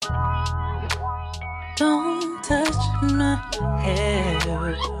Don't touch my hair.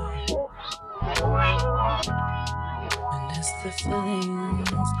 And it's the feelings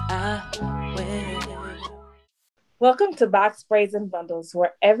I wear. Welcome to Box Braids and Bundles,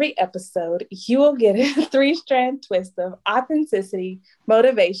 where every episode you will get a three-strand twist of authenticity,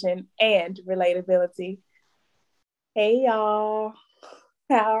 motivation, and relatability. Hey, y'all.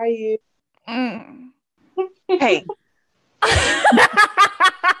 How are you? Hey.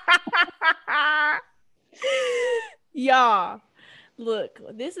 Y'all, look,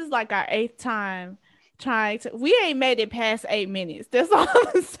 this is like our 8th time trying to. We ain't made it past 8 minutes. That's all I'm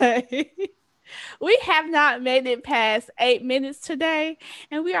gonna say. We have not made it past 8 minutes today,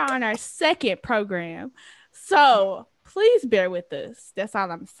 and we are on our second program. So please bear with us. That's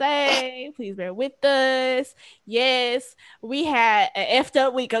all I'm saying. Please bear with us. Yes, we had an effed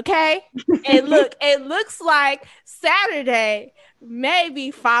up week, okay? And look, it looks like Saturday may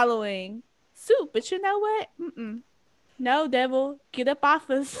be following suit, but you know what? No, devil, get up off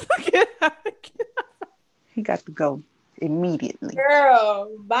us. He got to go immediately.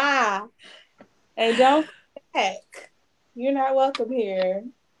 Girl, bye. And don't come back. You're not welcome here.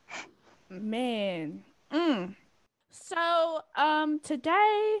 Man. So,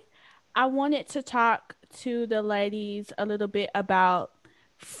 today I wanted to talk to the ladies a little bit about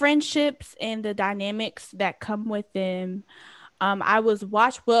friendships and the dynamics that come with them.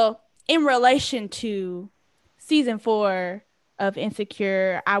 In relation to season 4 of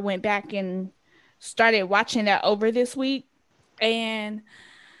Insecure, I went back and started watching that over this week, and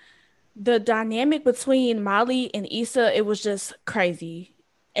the dynamic between Molly and Issa, it was just crazy.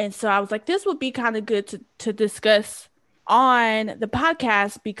 And so I was like, this would be kind of good to discuss on the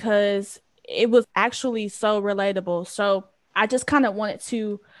podcast because it was actually so relatable. So I just kind of wanted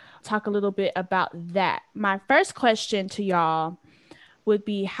to talk a little bit about that. My first question to y'all would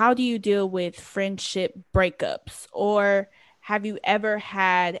be, how do you deal with friendship breakups? Or have you ever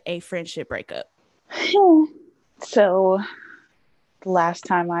had a friendship breakup? So the last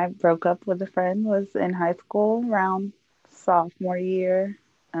time I broke up with a friend was in high school around sophomore year.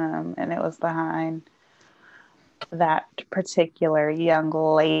 And it was behind that particular young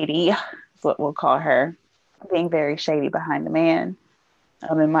lady, is what we'll call her, being very shady behind the man.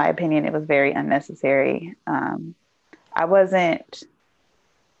 In my opinion, it was very unnecessary. I wasn't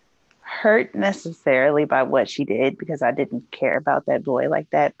hurt necessarily by what she did because I didn't care about that boy like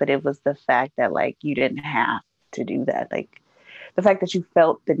that, but it was the fact that like you didn't have to do that. Like the fact that you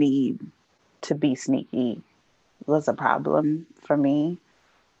felt the need to be sneaky was a problem for me.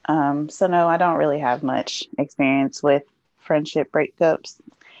 So no, I don't really have much experience with friendship breakups.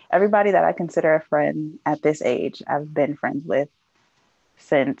 Everybody that I consider a friend at this age, I've been friends with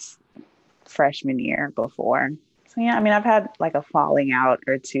since freshman year before. So yeah, I mean, I've had like a falling out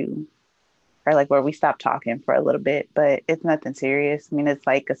or two, or like where we stopped talking for a little bit, but it's nothing serious. I mean, it's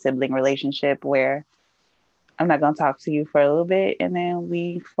like a sibling relationship where I'm not going to talk to you for a little bit and then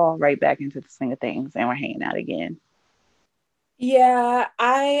we fall right back into the swing of things and we're hanging out again. Yeah,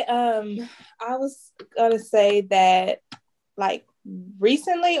 I was gonna say that like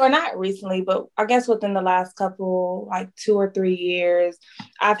recently, or not recently, but I guess within the last couple, like 2 or 3 years,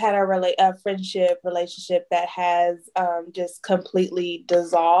 I've had a friendship relationship that has just completely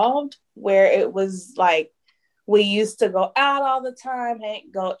dissolved, where it was like we used to go out all the time,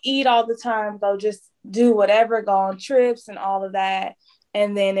 go eat all the time, go just do whatever, go on trips and all of that.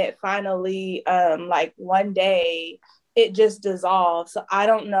 And then it finally, like one day, it just dissolves. So I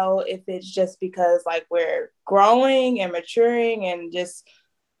don't know if it's just because like we're growing and maturing and just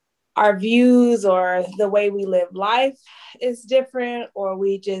our views or the way we live life is different, or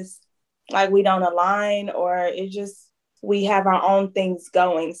we just like we don't align, or it just we have our own things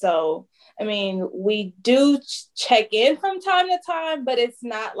going. So I mean, we do check in from time to time, but it's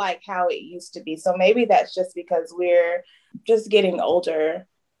not like how it used to be. So maybe that's just because we're just getting older.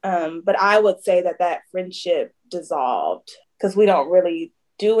 But I would say that that friendship dissolved because we don't really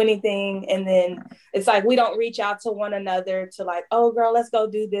do anything. And then it's like we don't reach out to one another to like, oh, girl, let's go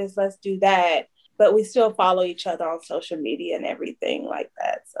do this, let's do that. But we still follow each other on social media and everything like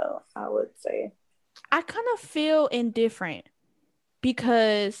that. So I would say. I kind of feel indifferent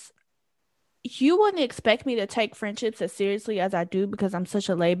because you wouldn't expect me to take friendships as seriously as I do because I'm such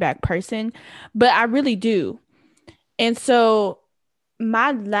a laid back person, but I really do. And so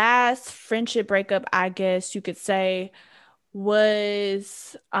my last friendship breakup, I guess you could say,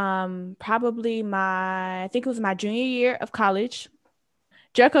 was probably I think it was my junior year of college.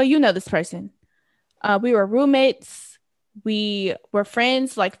 Jericho, you know this person. We were roommates. We were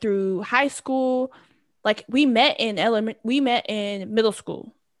friends like through high school. Like we met in middle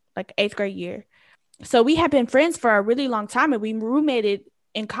school, like 8th grade year. So we had been friends for a really long time, and we roommated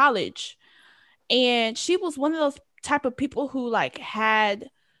in college. And she was one of those type of people who like had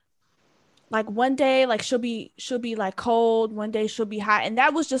like one day like she'll be like cold, one day she'll be hot, and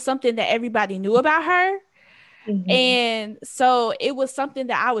that was just something that everybody knew about her. Mhm. And so it was something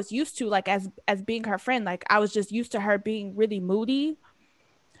that I was used to, like as being her friend. Like I was just used to her being really moody.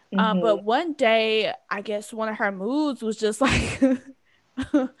 Mhm. But one day, I guess one of her moods was just like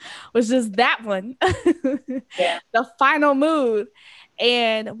was just that one, Yeah. the final mood.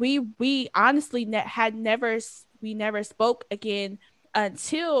 And we honestly had never we never spoke again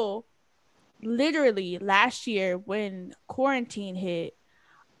until literally last year when quarantine hit.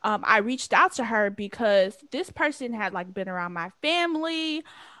 I reached out to her because this person had like been around my family.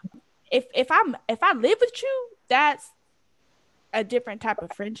 If I live with you, that's a different type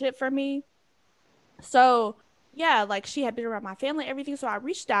of friendship for me. So yeah, like she had been around my family, everything. So I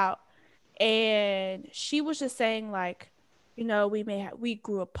reached out, and she was just saying like, we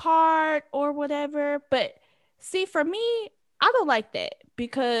grew apart or whatever. But see, for me, I don't like that,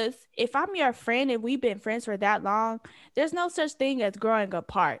 because if I'm your friend and we've been friends for that long, there's no such thing as growing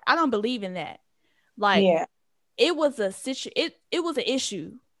apart. I don't believe in that. Like Yeah. it was an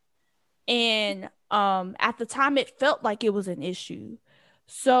issue, and at the time it felt like it was an issue.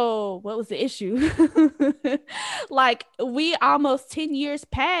 So what was the issue? Like we almost 10 years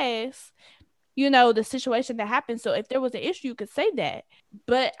past, the situation that happened. So if there was an issue, you could say that.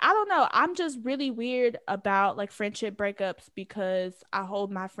 But I don't know, I'm just really weird about like friendship breakups, because I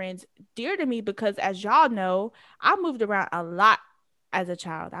hold my friends dear to me, because as y'all know, I moved around a lot as a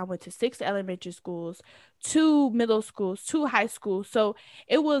child. I went to 6 elementary schools, 2 middle schools, 2 high schools. So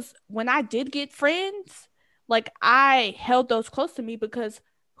it was, when I did get friends, like I held those close to me, because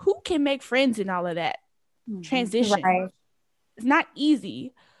who can make friends in all of that transition? Right. It's not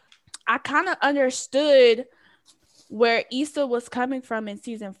easy. I kind of understood where Issa was coming from in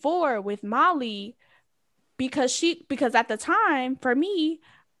season 4 with Molly, because at the time for me,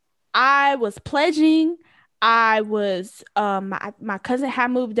 I was pledging. I was my cousin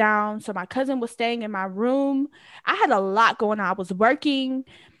had moved down, so my cousin was staying in my room. I had a lot going on. I was working,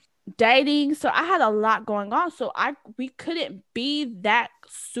 dating, so I had a lot going on. So I we couldn't be that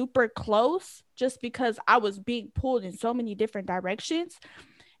super close, just because I was being pulled in so many different directions.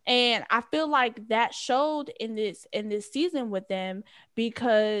 And I feel like that showed in this season with them,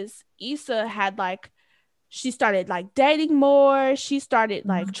 because Issa had like, she started like dating more. She started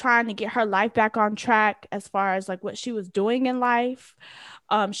like trying to get her life back on track as far as like what she was doing in life.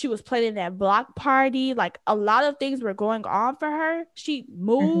 She was planning that block party. Like a lot of things were going on for her. She Mhm.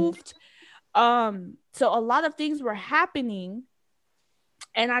 moved. So a lot of things were happening.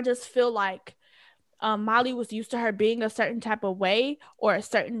 And I just feel like Molly was used to her being a certain type of way, or a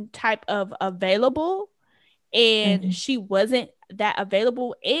certain type of available, and Mhm. she wasn't that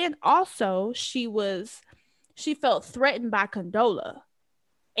available. And also she felt threatened by Condola.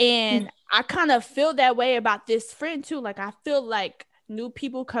 And I kind of feel that way about this friend too. Like I feel like new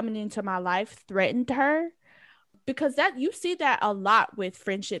people coming into my life threatened her, because that you see that a lot with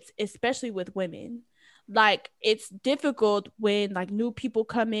friendships, especially with women. Like it's difficult when like new people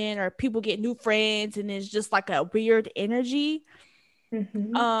come in, or people get new friends, and it's just like a weird energy.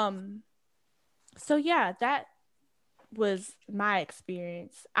 Mhm. Um so yeah, that was my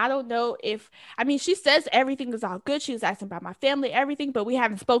experience. I don't know if, I mean, she says everything is all good. She was asking about my family, everything, but we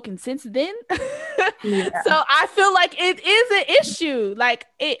haven't spoken since then. Yeah. So I feel like it is an issue. Like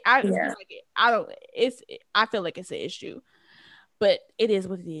I feel Yeah. like I don't. I feel like it's an issue, but it is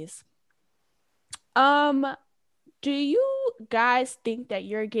what it is. Um, do you guys think that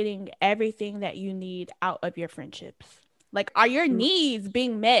you're getting everything that you need out of your friendships? Like, are your needs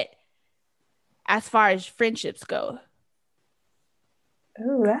being met as far as friendships go?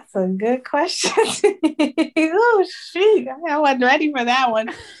 Oh, that's a good question. Oh, shoot. I wasn't ready for that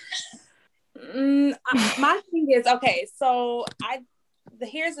one. My thing is, okay, so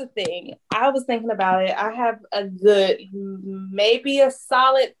here's the thing. I was thinking about it. I have a good, maybe a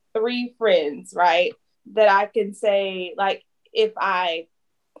solid 3 friends, right? That I can say, like, if I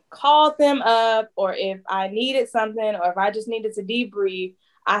called them up, or if I needed something, or if I just needed to debrief,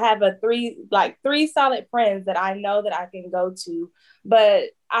 I have three solid friends that I know that I can go to. But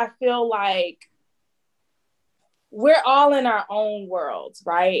I feel like we're all in our own worlds,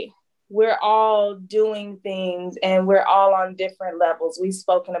 right? We're all doing things, and we're all on different levels. We've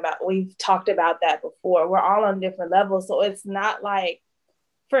talked about that before. We're all on different levels. So it's not like,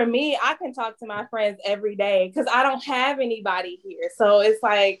 for me, I can talk to my friends every day because I don't have anybody here. So it's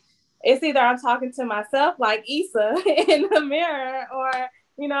like, it's either I'm talking to myself like Issa in the mirror, or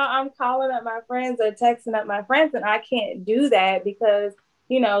I'm calling up my friends or texting up my friends, and I can't do that because,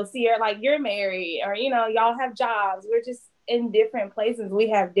 see, you're married or, y'all have jobs. We're just in different places. We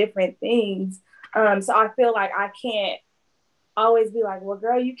have different things. So I feel like I can't always be like, well,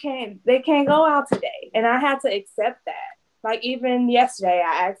 girl, they can't go out today. And I had to accept that. Like even yesterday,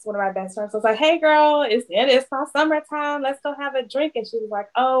 I asked one of my best friends, I was like, hey girl, it's my summertime. Let's go have a drink. And she was like,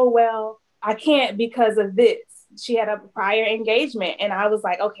 oh, well, I can't because of this. She had a prior engagement. And I was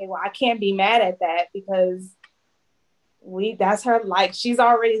like, okay, well, I can't be mad at that because that's her, like, she's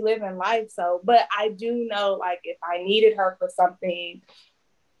already living life. So, but I do know, like, if I needed her for something,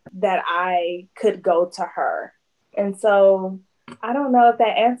 that I could go to her. And so I don't know if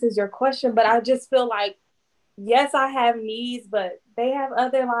that answers your question, but I just feel like, yes, I have needs, but they have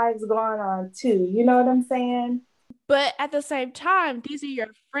other lives going on too. You know what I'm saying? But at the same time, these are your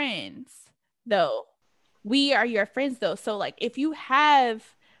friends, though. We are your friends, though. So, like, if you have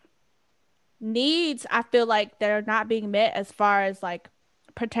needs, I feel like that are not being met as far as like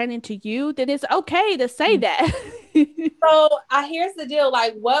pertaining to you, then it's okay to say that. So here's the deal.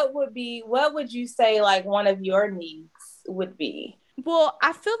 Like, what would you say like one of your needs would be? Well,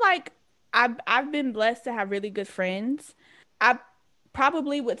 I feel like I've been blessed to have really good friends. I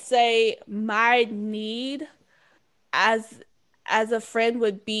probably would say my need as a friend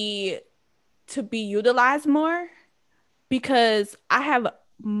would be to be utilized more because I have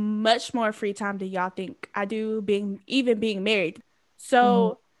much more free time than y'all think I do being married.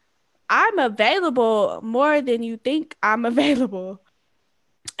 So I'm available more than you think I'm available.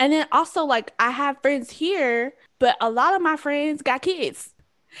 And then also like I have friends here, but a lot of my friends got kids.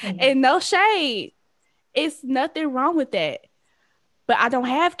 And no shade. It's nothing wrong with that. But I don't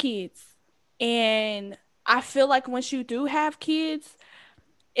have kids. And I feel like once you do have kids,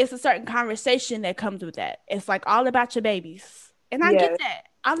 it's a certain conversation that comes with that. It's like all about your babies. And I get that.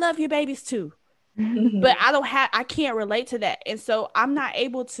 I love your babies too. But I can't relate to that. And so I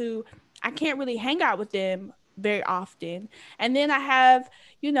can't really hang out with them very often. And then I have,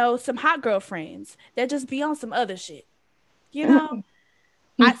 some hot girlfriends that just be on some other shit. So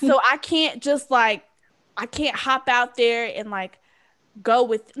I can't just like, I can't hop out there and like go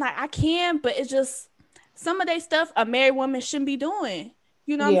with, like, I can, but it's just some of their stuff a married woman shouldn't be doing.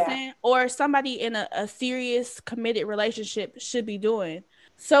 You know what I'm saying? Or somebody in a serious committed relationship should be doing.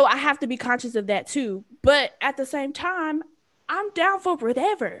 So I have to be conscious of that too. But at the same time, I'm down for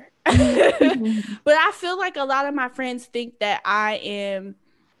whatever. But I feel like a lot of my friends think that I am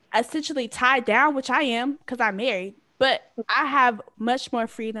essentially tied down, which I am because I'm married. But I have much more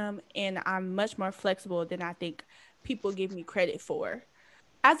freedom and I'm much more flexible than I think people give me credit for.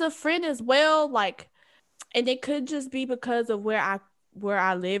 As a friend as well, like, and it could just be because of where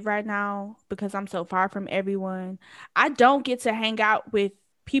I live right now, because I'm so far from everyone. I don't get to hang out with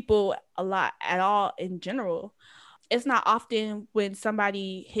people a lot at all in general. It's not often when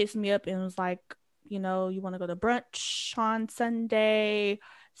somebody hits me up and was like, you want to go to brunch on Sunday,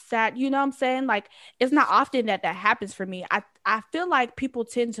 you know what I'm saying? Like, it's not often that happens for me. I feel like people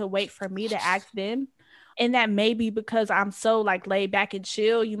tend to wait for me to ask them. And that may be because I'm so like laid back and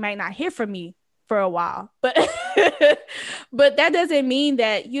chill. You might not hear from me for a while, but but that doesn't mean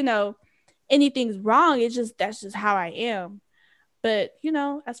that, anything's wrong. That's just how I am. But,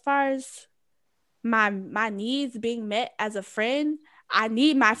 as far as my needs being met as a friend, I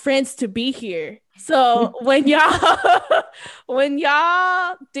need my friends to be here. So when y'all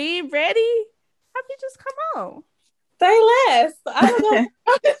deem ready, have you just come on. Say less. I don't know.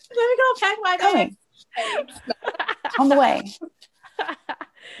 Let me go pack my bags. On the way.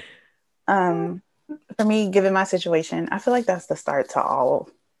 For me, given my situation, I feel like that's the start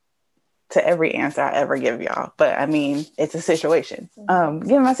to every answer I ever give y'all. But I mean, it's a situation.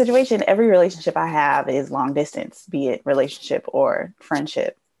 Given my situation, every relationship I have is long distance, be it relationship or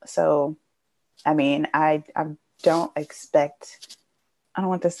friendship. So, I mean, I don't expect, I don't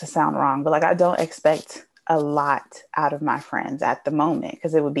want this to sound wrong, but like, I don't expect a lot out of my friends at the moment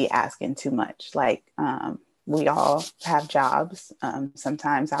because it would be asking too much. Like, we all have jobs.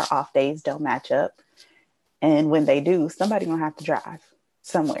 Sometimes our off days don't match up. And when they do, somebody's going to have to drive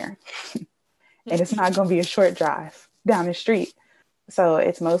somewhere. And it's not going to be a short drive down the street. So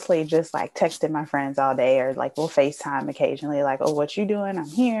it's mostly just like texting my friends all day, or like we'll FaceTime occasionally, like, oh, what you doing? I'm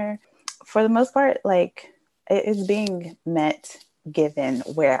here. For the most part, like, it's being met given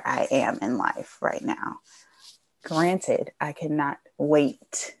where I am in life right now. Granted, I cannot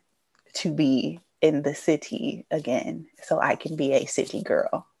wait to be in the city again so I can be a city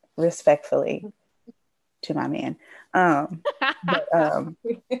girl, respectfully to my man. But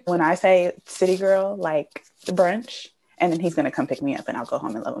when I say city girl, like brunch, and then he's gonna come pick me up, and I'll go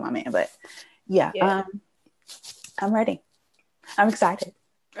home and live with my man. But yeah. I'm ready. I'm excited.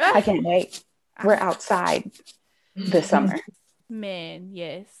 I can't wait. We're outside this summer. Man,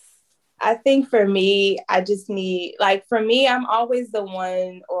 yes. I think for me, I just need, like, for me, I'm always the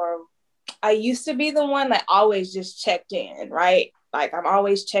one, or I used to be the one that always just checked in, right? Like, I'm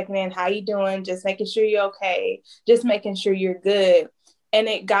always checking in. How you doing? Just making sure you're okay. Just making sure you're good. And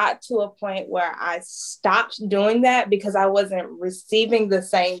it got to a point where I stopped doing that because I wasn't receiving the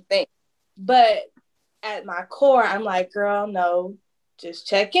same thing. But at my core, I'm like, girl, no, just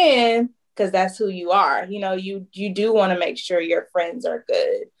check in, because that's who you are. You know, you do want to make sure your friends are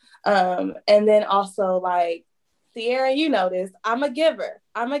good. And then also, like, Sierra, you know this, I'm a giver.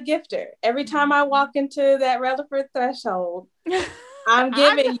 I'm a gifter. Every time I walk into that Rutherford threshold, I'm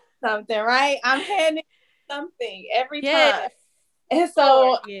giving you something, right? I'm handing you something every time. And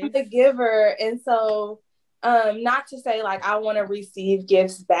so I'm the giver. And so not to say like I want to receive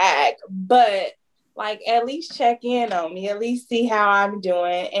gifts back, but like at least check in on me, at least see how I'm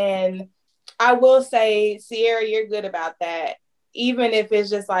doing. And I will say, Sierra, you're good about that. Even if it's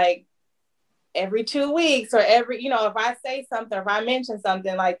just like every 2 weeks or every, if I say something, if I mention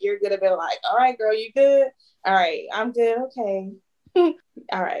something, like you're good about like, all right, girl, you good? All right, I'm good. Okay.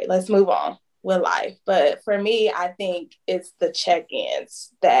 All right, let's move on with life. But for me, I think it's the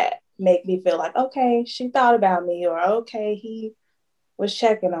check-ins that make me feel like, okay, she thought about me, or okay, he was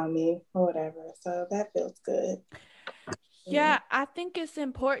checking on me or whatever. So that feels good. Yeah, I think it's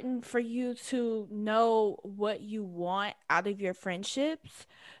important for you to know what you want out of your friendships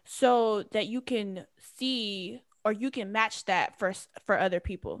so that you can see or you can match that for other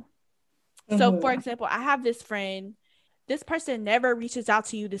people. So, for example, I have this friend. This person never reaches out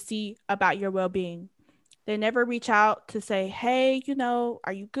to you to see about your well-being. They never reach out to say, hey,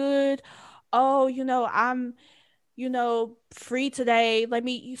 are you good? Oh, I'm free today. Let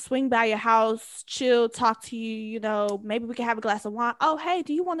me swing by your house, chill, talk to you, maybe we can have a glass of wine. Oh, hey,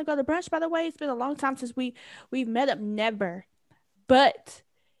 do you want to go to brunch, by the way? It's been a long time since we've met up. Never. But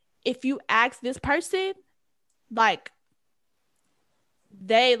if you ask this person,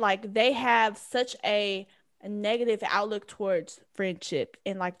 they have such a negative outlook towards friendship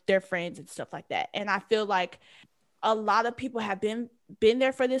and like their friends and stuff like that. And I feel like a lot of people have been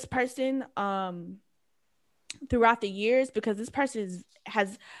there for this person throughout the years, because this person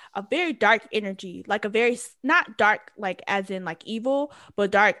has a very dark energy, like a very, not dark like as in like evil, but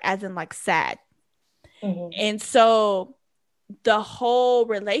dark as in like sad. And so the whole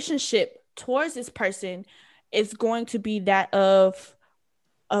relationship towards this person is going to be that of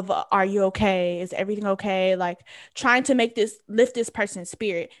are you okay? Is everything okay? Like trying to lift this person's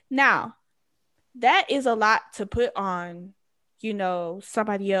spirit. Now, that is a lot to put on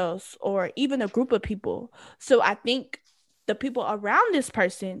somebody else or even a group of people. So I think the people around this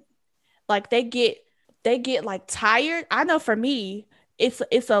person, like they get like tired. I know for me,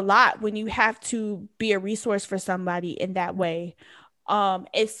 it's a lot when you have to be a resource for somebody in that way,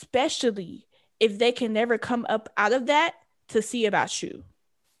 especially if they can never come up out of that to see about you.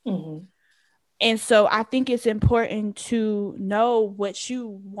 And so I think it's important to know what you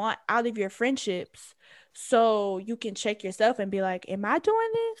want out of your friendships so you can check yourself and be like, am I doing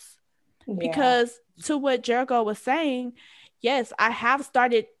this? Yeah. Because to what Jericho was saying, yes, I have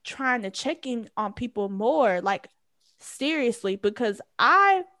started trying to check in on people more, like seriously, because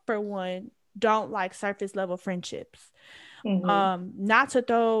I, for one, don't like surface level friendships. Not to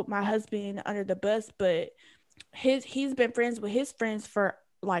throw my husband under the bus, but he's been friends with his friends for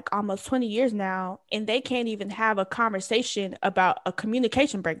like almost 20 years now, and they can't even have a conversation about a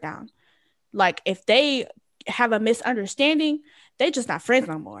communication breakdown. Like if they have a misunderstanding, they just not friends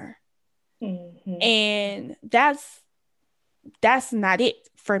no more. And that's not it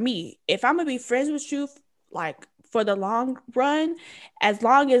for me. If I'm gonna be friends with you like for the long run, as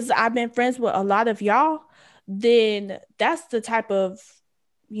long as I've been friends with a lot of y'all, then that's the type of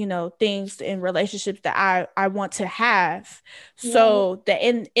things in relationships that I want to have. Yeah. So that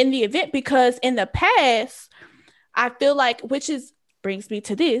in the event, because in the past, I feel like, brings me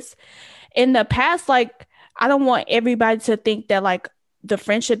to this, in the past, like, I don't want everybody to think that like the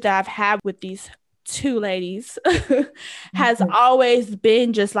friendship that I've had with these two ladies has always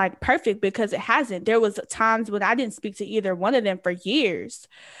been just like perfect, because it hasn't. There was times when I didn't speak to either one of them for years.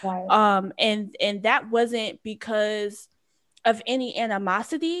 Right. And that wasn't because of any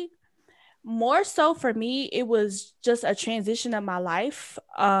animosity. More so for me, it was just a transition of my life.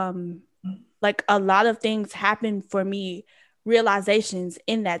 Like a lot of things happened for me, realizations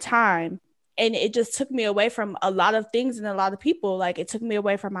in that time. And it just took me away from a lot of things and a lot of people. Like, it took me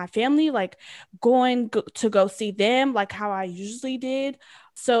away from my family, like to go see them, like how I usually did.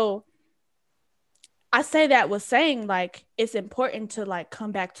 So I say that with saying, like, it's important to like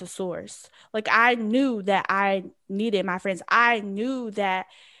come back to source. Like, I knew that I needed my friends. I knew that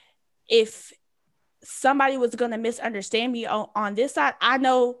if somebody was going to misunderstand me on this side, I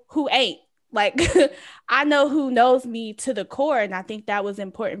know who ain't. Like, I know who knows me to the core. And I think that was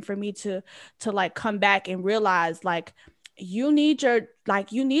important for me to like come back and realize, like, you need your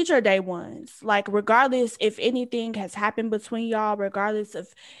day ones. Like, regardless if anything has happened between y'all, regardless of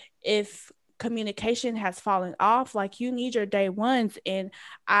if communication has fallen off, like, you need your day ones. And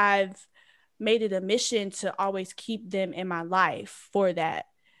I've made it a mission to always keep them in my life for that.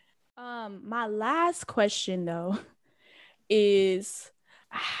 My last question though is,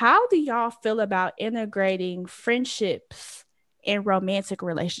 how do y'all feel about integrating friendships and romantic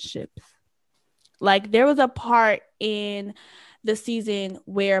relationships? Like, there was a part in the season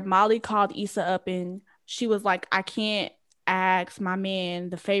where Molly called Issa up and she was like, I can't ask my man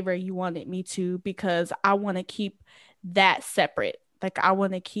the favor you wanted me to because I want to keep that separate. Like, I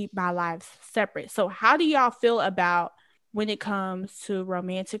want to keep my lives separate. So how do y'all feel about when it comes to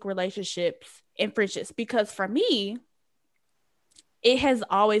romantic relationships and friendships? Because for me, it has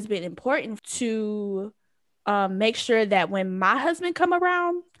always been important to make sure that when my husband come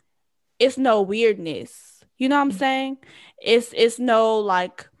around, it's no weirdness. You know what I'm saying? It's no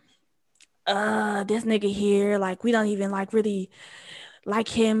like, this nigga here, like, we don't even like really like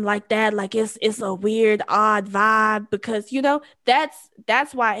him like that. Like, it's a weird, odd vibe, because, you know, that's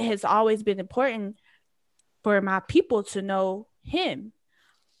why it has always been important for my people to know him.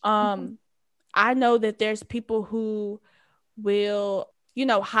 I know that there's people who will, you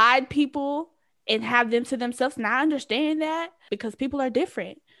know, hide people and have them to themselves. And I understand that because people are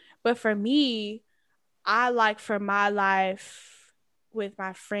different. But for me, I like for my life with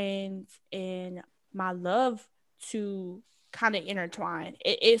my friends and my love to kind of intertwine.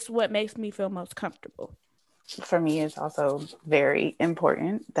 It's what makes me feel most comfortable. For me, it's also very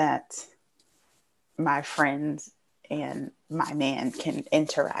important that my friends and my man can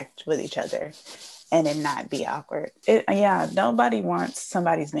interact with each other and it not be awkward. Nobody wants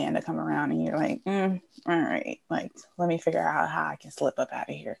somebody's man to come around and you're like, all right, like, let me figure out how I can slip up out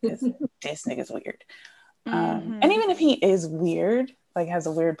of here because this nigga's weird. And even if he is weird, like has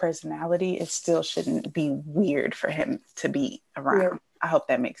a weird personality, it still shouldn't be weird for him to be around. Yeah. I hope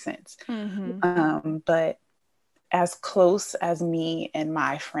that makes sense. But as close as me and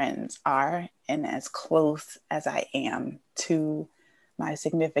my friends are, and as close as I am to my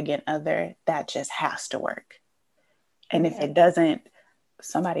significant other, that just has to work. And if it doesn't,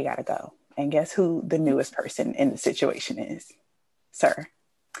 somebody got to go. And guess who the newest person in the situation is? Sir.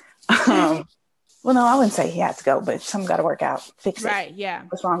 Well, no, I wouldn't say he has to go, but something got to work out. Fix it. Right, yeah.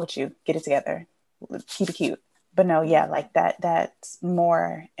 What's wrong with you? Get it together. Keep it cute. But no, yeah, like that's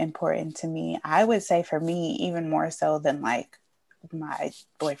more important to me. I would say for me, even more so than like my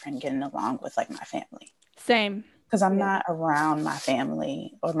boyfriend getting along with like my family. Same. Because I'm not around my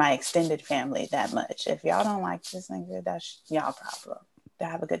family or my extended family that much. If y'all don't like this nigga, that's y'all problem.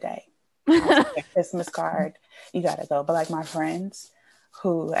 Have a good day. A Christmas card, you gotta go. But like my friends,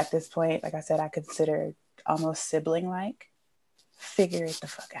 who at this point, like I said, I consider almost sibling-like, figure it the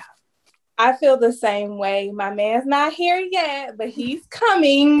fuck out. I feel the same way. My man's not here yet, but he's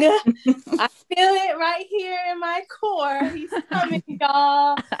coming. I feel it right here in my core. He's coming,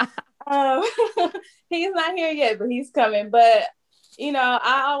 y'all. He's not here yet, but he's coming. But, you know,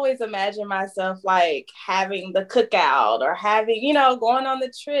 I always imagine myself like having the cookout or having, you know, going on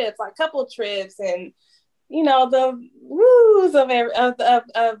the trips, like couple trips, and, you know, the woos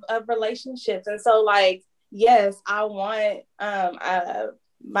of relationships. And so, like, yes, I want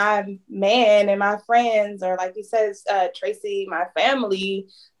my man and my friends, or like you said, Tracy, my family,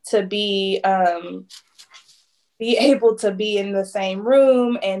 to be able to be in the same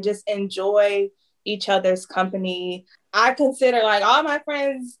room and just enjoy each other's company. I consider like all my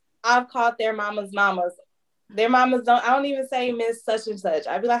friends, I've called their mamas. Their mamas I don't even say Miss such and such.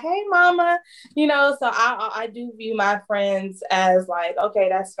 I'd be like, hey mama, you know, so I do view my friends as like, okay,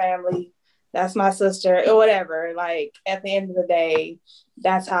 that's family. That's my sister or whatever. Like at the end of the day,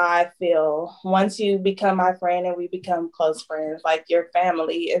 that's how I feel. Once you become my friend and we become close friends, like your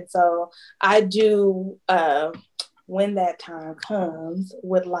family. And so I do, when that time comes,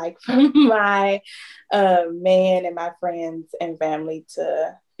 would like for my man and my friends and family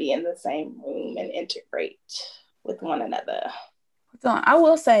to be in the same room and integrate with one another. So I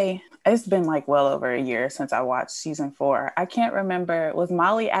will say, It's been like well over a year since I watched season 4. I can't remember, was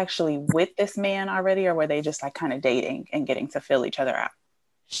Molly actually with this man already, or were they just like kind of dating and getting to fill each other out?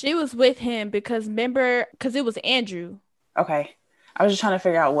 She was with him because it was Andrew. Okay. I was just trying to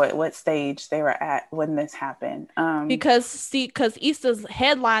figure out what stage they were at when this happened. Because Issa's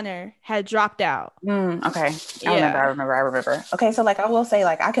headliner had dropped out. Okay. Yeah. I remember. Okay, so like I will say,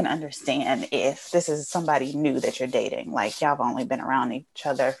 like, I can understand if this is somebody new that you're dating. Like, y'all have only been around each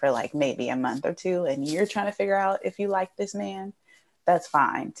other for like maybe a month or two, and you're trying to figure out if you like this man. That's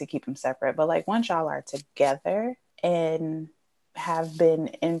fine to keep them separate. But like once y'all are together and have been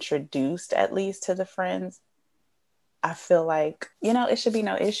introduced at least to the friends, I feel like, it should be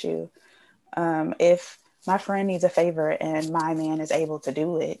no issue. If my friend needs a favor and my man is able to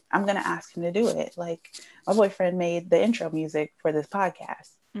do it, I'm going to ask him to do it. Like my boyfriend made the intro music for this podcast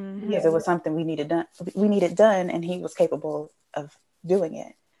because it was something we needed done, and he was capable of doing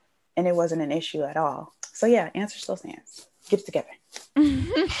it. And it wasn't an issue at all. So yeah, answer still stands. Get it together.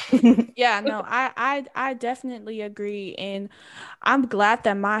 Yeah, no, I definitely agree. And I'm glad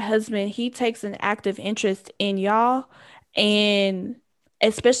that my husband, he takes an active interest in y'all, and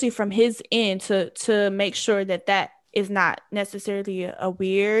especially from his end to make sure that is not necessarily a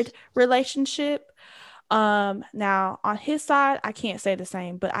weird relationship. Now on his side, I can't say the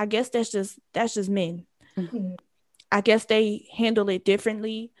same, but I guess that's just men. Mm-hmm. I guess they handle it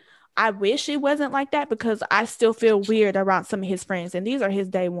differently. I wish it wasn't like that because I still feel weird around some of his friends, and these are his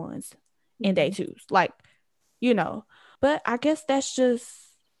day ones and day twos, like, but I guess that's just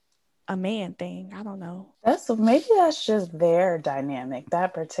a man thing. I don't know. Maybe that's just their dynamic,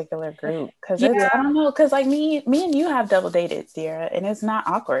 that particular group. Because Yeah. I don't know, because like me and you have double dated, Sierra, and it's not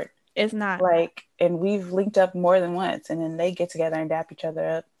awkward. It's not. Like, and we've linked up more than once, and then they get together and dap each other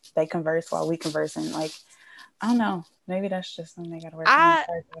up. They converse while we converse, and like, I don't know. Maybe that's just something they gotta work on.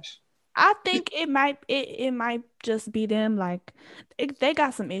 I think it might just be them. Like, they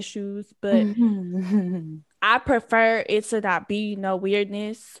got some issues, but I prefer it to not be no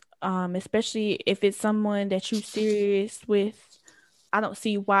weirdness. Especially if it's someone that you serious with. I don't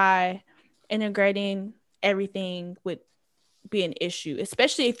see why integrating everything would be an issue,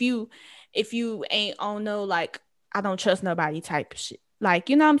 especially if you ain't on no like I don't trust nobody type of shit. Like,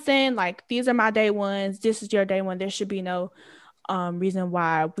 you know what I'm saying? Like, these are my day ones. This is your day one. There should be no reason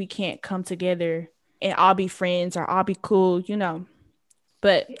why we can't come together and all be friends or all be cool,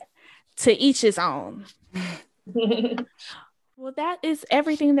 But to each his own. Well, that is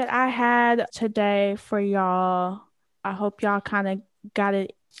everything that I had today for y'all. I hope y'all kind of got a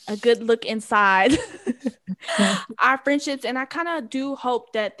good look inside our friendships. And I kind of do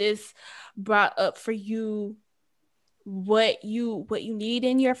hope that this brought up for you what you need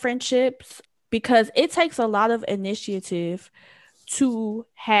in your friendships, because it takes a lot of initiative to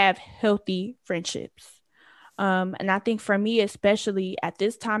have healthy friendships. And I think for me, especially at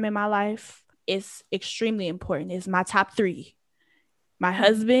this time in my life, it's extremely important. It's my top 3. My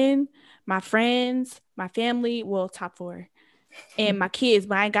husband, my friends, my family, well, top 4, and my kids,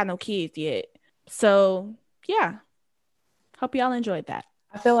 but I ain't got no kids yet. So yeah, hope y'all enjoyed that.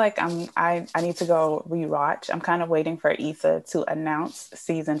 I feel like I need to go rewatch. I'm kind of waiting for Issa to announce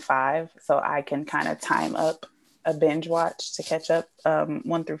season 5 so I can kind of time up a binge watch to catch up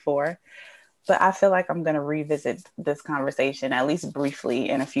 1 through 4. But I feel like I'm going to revisit this conversation at least briefly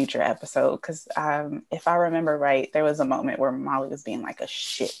in a future episode, because if I remember right, there was a moment where Molly was being like a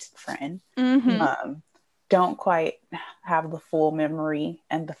shit friend. Don't quite have the full memory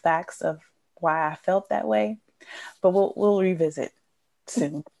and the facts of why I felt that way, but we'll revisit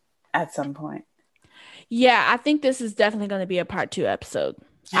soon at some point. Yeah, I think this is definitely going to be a part 2 episode.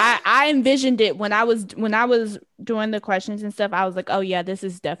 I envisioned it when I was doing the questions and stuff. I was like, oh yeah, this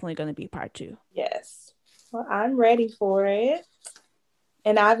is definitely going to be part 2. Yes. Well, I'm ready for it.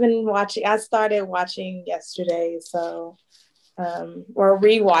 And I've been watching. I started watching yesterday, so or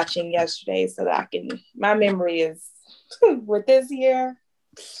rewatching yesterday, so that my memory is with this year.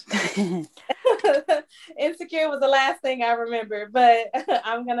 Insecure was the last thing I remember, but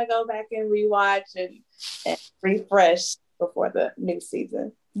I'm gonna go back and rewatch and refresh before the new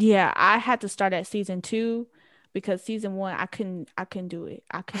season. Yeah, I had to start at season 2 because season 1 I couldn't do it.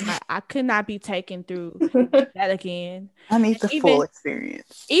 I could not be taken through that again. I need the full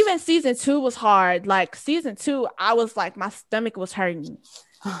experience. Even season 2 was hard. Like season 2, I was like, my stomach was hurting.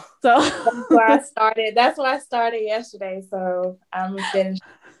 So that's where I started yesterday. So I'm finished.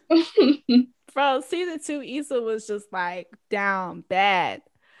 Bro, season 2, Issa was just like down bad.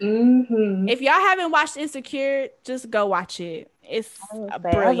 Mm-hmm. If y'all haven't watched Insecure, just go watch it. It's a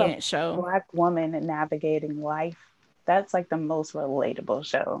brilliant show. Black woman navigating life that's like the most relatable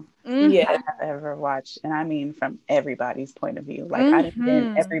show Yeah. I've ever watched. And I mean, from everybody's point of view. Like, I'd have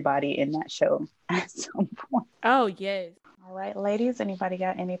been everybody in that show at some point. Oh, yes. All right, ladies, anybody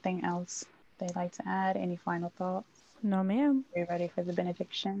got anything else they'd like to add? Any final thoughts? No, ma'am. Are you ready for the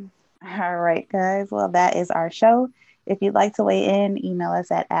benediction? All right, guys. Well, that is our show. If you'd like to weigh in, email us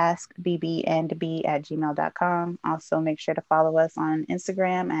at askbbandb@gmail.com. Also, make sure to follow us on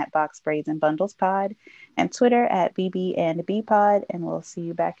Instagram at Box Braids and Bundles Pod and Twitter at BB&B Pod. And we'll see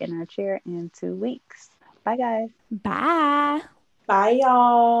you back in our chair in 2 weeks. Bye, guys. Bye. Bye,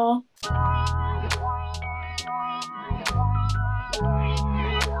 y'all.